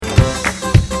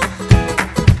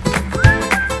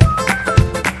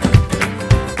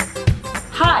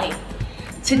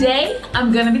Today,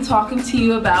 I'm going to be talking to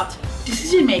you about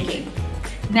decision making.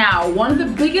 Now, one of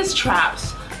the biggest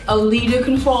traps a leader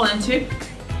can fall into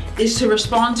is to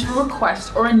respond to a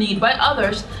request or a need by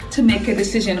others to make a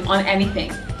decision on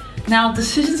anything. Now,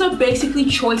 decisions are basically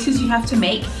choices you have to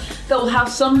make that will have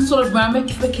some sort of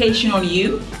ramification on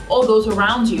you or those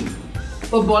around you.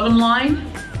 But bottom line,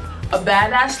 a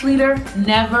badass leader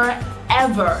never,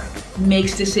 ever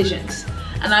makes decisions.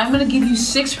 And I'm going to give you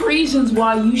 6 reasons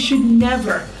why you should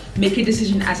never make a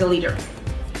decision as a leader.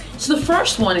 So the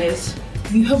first one is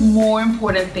you have more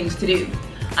important things to do.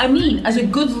 I mean, as a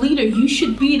good leader, you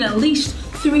should be in at least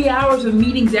 3 hours of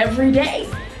meetings every day.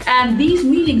 And these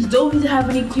meetings don't need to have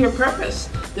any clear purpose.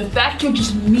 The fact you're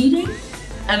just meeting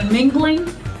and mingling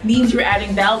means you're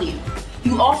adding value.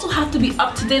 You also have to be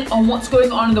up to date on what's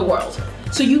going on in the world.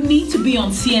 So you need to be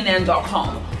on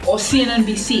CNN.com or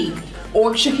CNNBC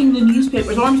or checking the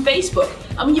newspapers or on Facebook.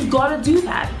 I mean, you've got to do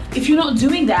that. If you're not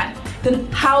doing that, then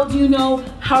how do you know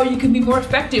how you can be more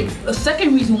effective? The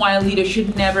second reason why a leader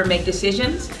should never make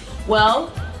decisions,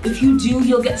 well, if you do,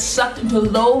 you'll get sucked into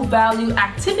low-value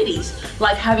activities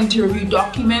like having to review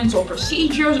documents or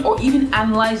procedures or even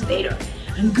analyze data.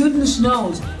 And goodness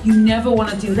knows, you never want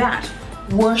to do that.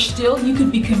 Worse still, you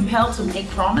could be compelled to make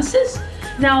promises.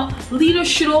 Now, leaders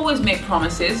should always make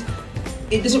promises.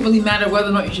 It doesn't really matter whether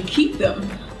or not you should keep them,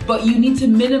 but you need to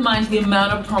minimize the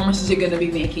amount of promises you're going to be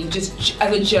making, just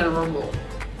as a general rule.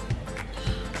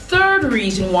 Third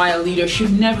reason why a leader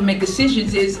should never make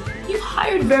decisions is you've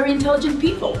hired very intelligent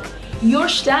people. Your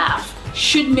staff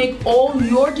should make all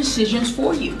your decisions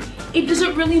for you. It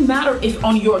doesn't really matter if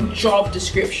on your job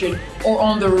description or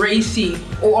on the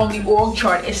RACI or on the org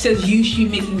chart it says you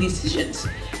should be making decisions.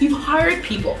 You've hired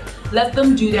people. Let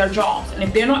them do their jobs. And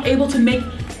if they're not able to make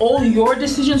all your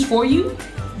decisions for you,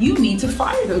 you need to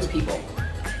fire those people.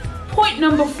 Point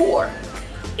number 4.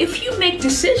 If you make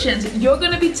decisions, you're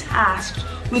going to be tasked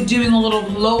with doing a little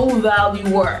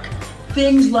low-value work.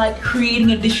 Things like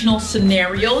creating additional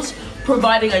scenarios,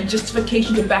 providing a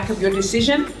justification to back up your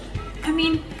decision. I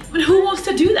mean, who wants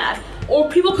to do that? Or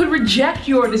people could reject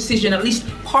your decision, at least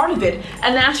part of it,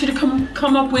 and ask you to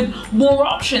come up with more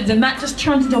options, and that just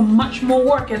turns into much more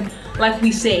work. And like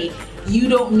we say, you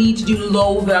don't need to do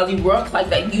low-value work like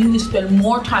that. You need to spend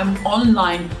more time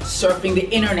online surfing the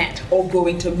internet or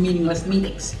going to meaningless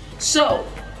meetings. So,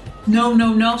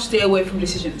 no, stay away from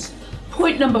decisions.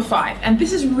 Point number 5, and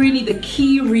this is really the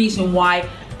key reason why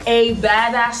a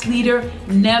badass leader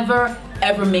never,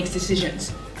 ever makes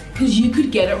decisions. Because you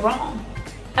could get it wrong.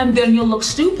 And then you'll look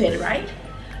stupid, right?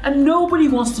 And nobody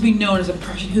wants to be known as a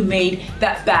person who made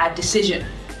that bad decision.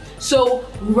 So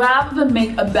rather than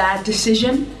make a bad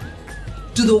decision,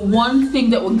 do the one thing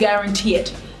that will guarantee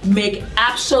it. Make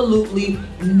absolutely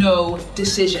no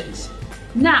decisions.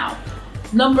 Now,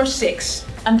 number 6,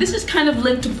 and this is kind of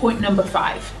linked to point number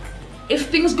 5. If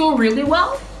things go really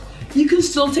well, you can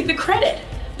still take the credit.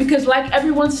 Because like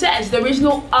everyone says, there is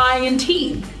no I in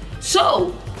team.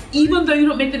 So, even though you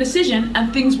don't make the decision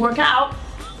and things work out,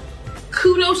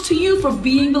 kudos to you for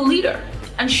being the leader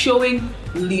and showing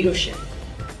leadership.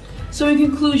 So in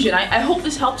conclusion, I hope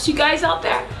this helps you guys out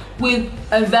there with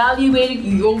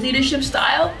evaluating your leadership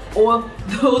style or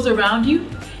those around you.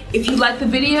 If you liked the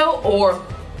video or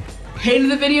hated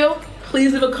the video,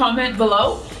 please leave a comment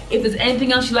below. If there's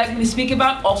anything else you'd like me to speak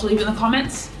about, also leave it in the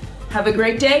comments. Have a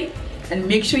great day and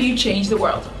make sure you change the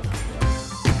world.